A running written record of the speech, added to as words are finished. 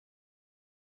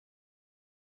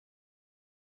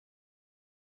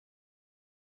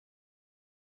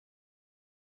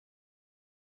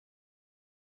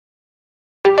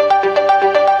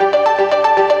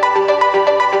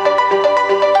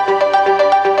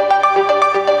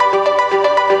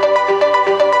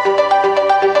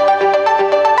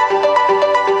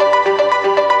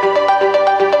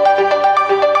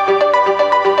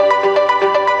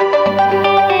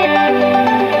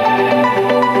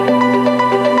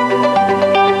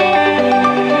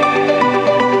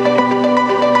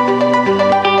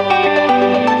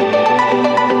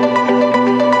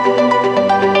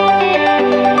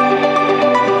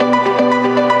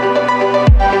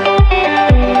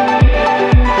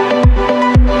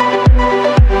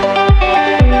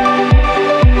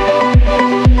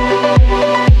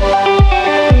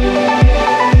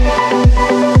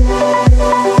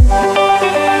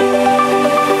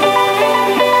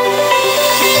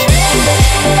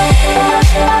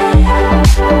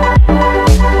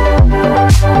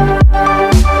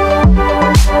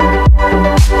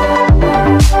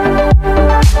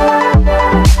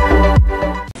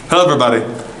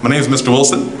everybody. My name is Mr.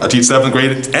 Wilson. I teach 7th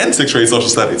grade and 6th grade social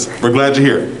studies. We're glad you're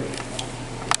here.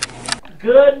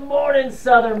 Good morning,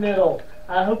 Southern Middle.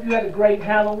 I hope you had a great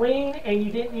Halloween and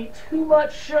you didn't eat too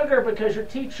much sugar because your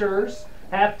teachers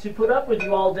have to put up with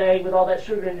you all day with all that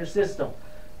sugar in your system.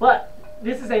 But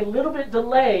this is a little bit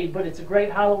delayed, but it's a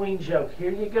great Halloween joke.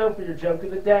 Here you go for your joke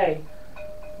of the day.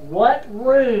 What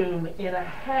room in a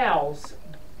house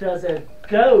does a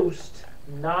ghost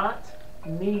not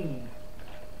need?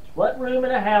 What room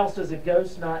in a house does a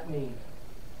ghost not need?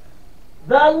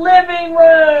 The living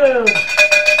room!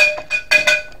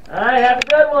 Alright, have a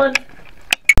good one.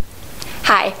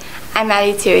 Hi, I'm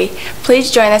Maddie Tui.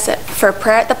 Please join us for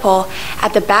prayer at the pole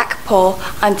at the back pole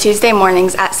on Tuesday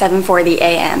mornings at 7:40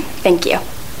 a.m. Thank you.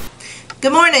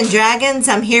 Good morning, Dragons.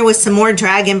 I'm here with some more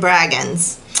Dragon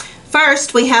Braggins.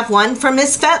 First, we have one from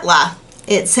Miss Fetla.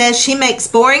 It says she makes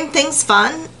boring things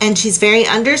fun and she's a very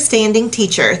understanding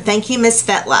teacher. Thank you, Miss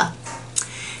Fetla.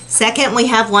 Second, we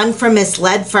have one from Miss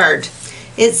Ledford.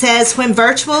 It says, when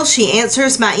virtual, she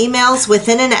answers my emails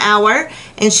within an hour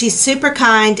and she's super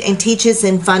kind and teaches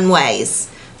in fun ways.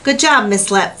 Good job, Miss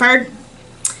Ledford.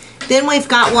 Then we've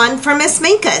got one from Miss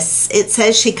Minkus. It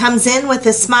says she comes in with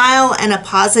a smile and a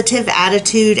positive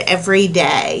attitude every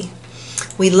day.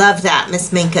 We love that,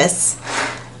 Miss Minkus.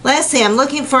 Let's see, I'm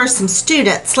looking for some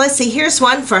students. Let's see, here's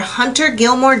one for Hunter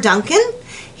Gilmore Duncan.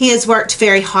 He has worked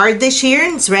very hard this year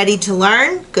and is ready to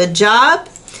learn. Good job.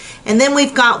 And then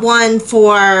we've got one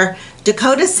for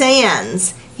Dakota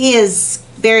Sands. He is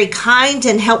very kind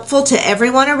and helpful to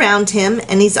everyone around him,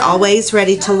 and he's always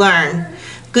ready to learn.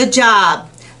 Good job.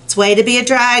 It's way to be a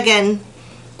dragon.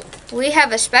 We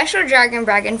have a special Dragon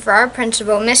Braggin for our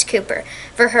principal, Miss Cooper,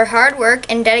 for her hard work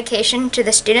and dedication to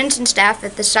the students and staff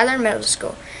at the Southern Middle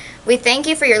School. We thank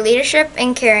you for your leadership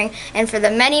and caring and for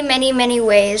the many, many, many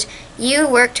ways you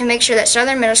work to make sure that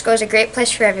Southern Middle School is a great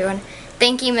place for everyone.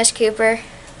 Thank you, Miss Cooper.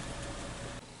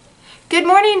 Good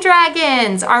morning,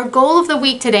 Dragons! Our goal of the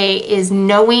week today is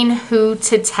knowing who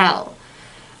to tell.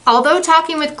 Although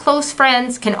talking with close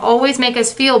friends can always make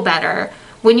us feel better,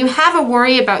 when you have a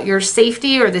worry about your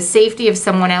safety or the safety of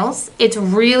someone else, it's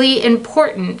really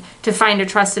important to find a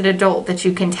trusted adult that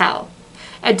you can tell.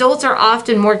 Adults are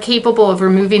often more capable of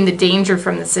removing the danger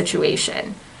from the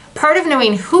situation. Part of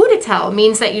knowing who to tell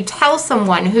means that you tell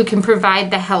someone who can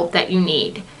provide the help that you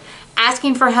need.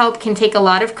 Asking for help can take a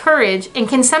lot of courage and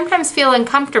can sometimes feel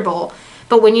uncomfortable,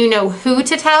 but when you know who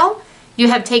to tell, you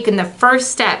have taken the first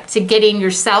step to getting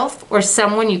yourself or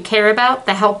someone you care about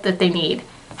the help that they need.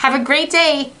 Have a great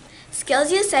day!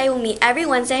 Skills USA will meet every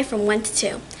Wednesday from 1 to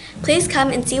 2. Please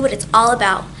come and see what it's all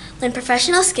about. Learn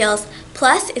professional skills,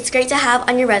 plus it's great to have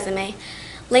on your resume.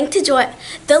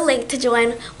 The link to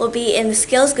join will be in the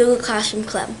Skills Google Classroom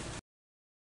Club.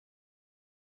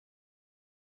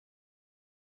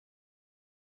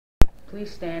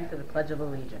 Please stand for the Pledge of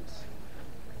Allegiance.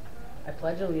 I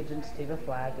pledge allegiance to the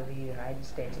flag of the United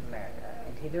States of America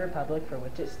and to the republic for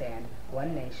which it stands,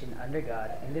 one nation, under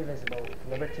God, indivisible, with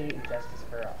liberty and justice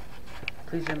for all.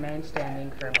 Please remain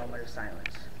standing for a moment of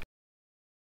silence.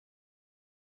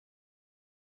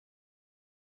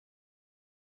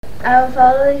 I will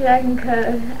follow the Dragon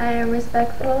Code. I am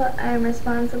respectful, I am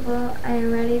responsible, I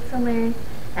am ready to learn.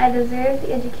 I deserve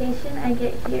the education I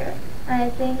get here. I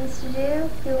have things to do,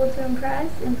 people to impress,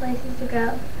 and places to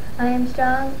go. I am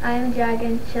strong, I am a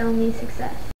dragon, show me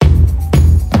success.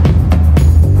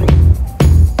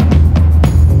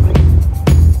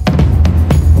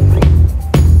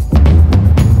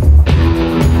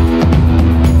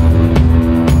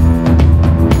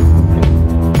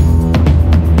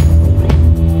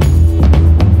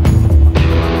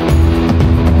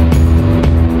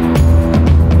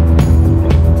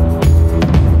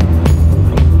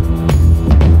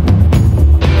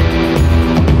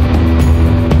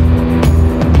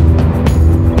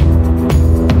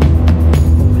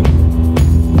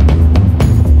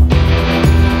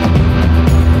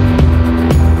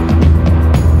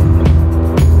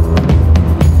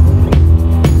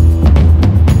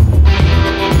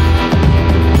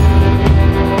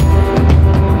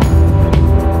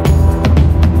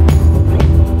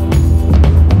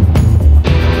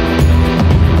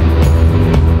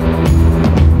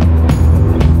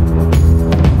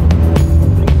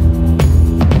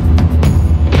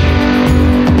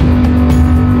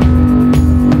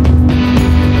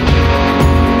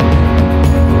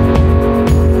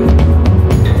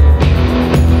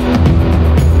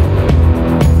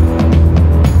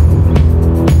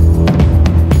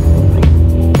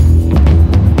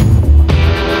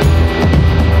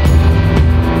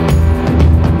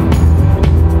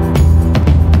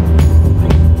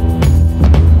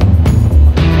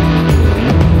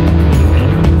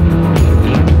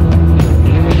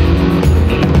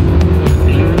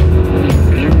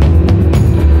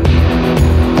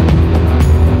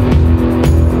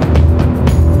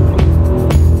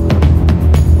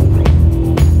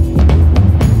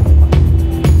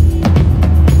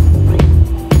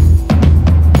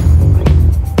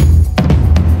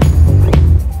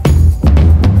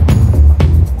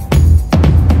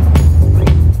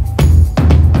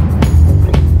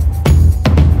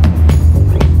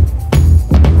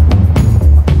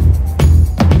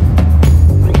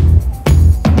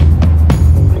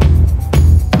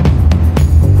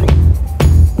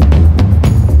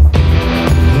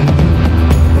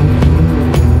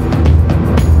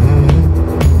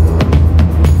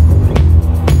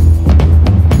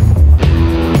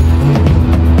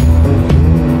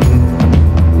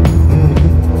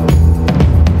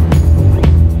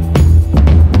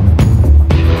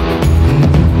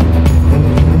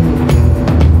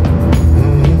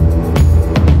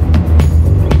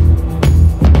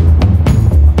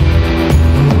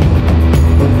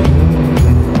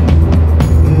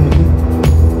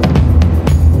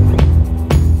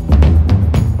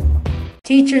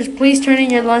 Teachers, please turn in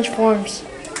your lunch forms.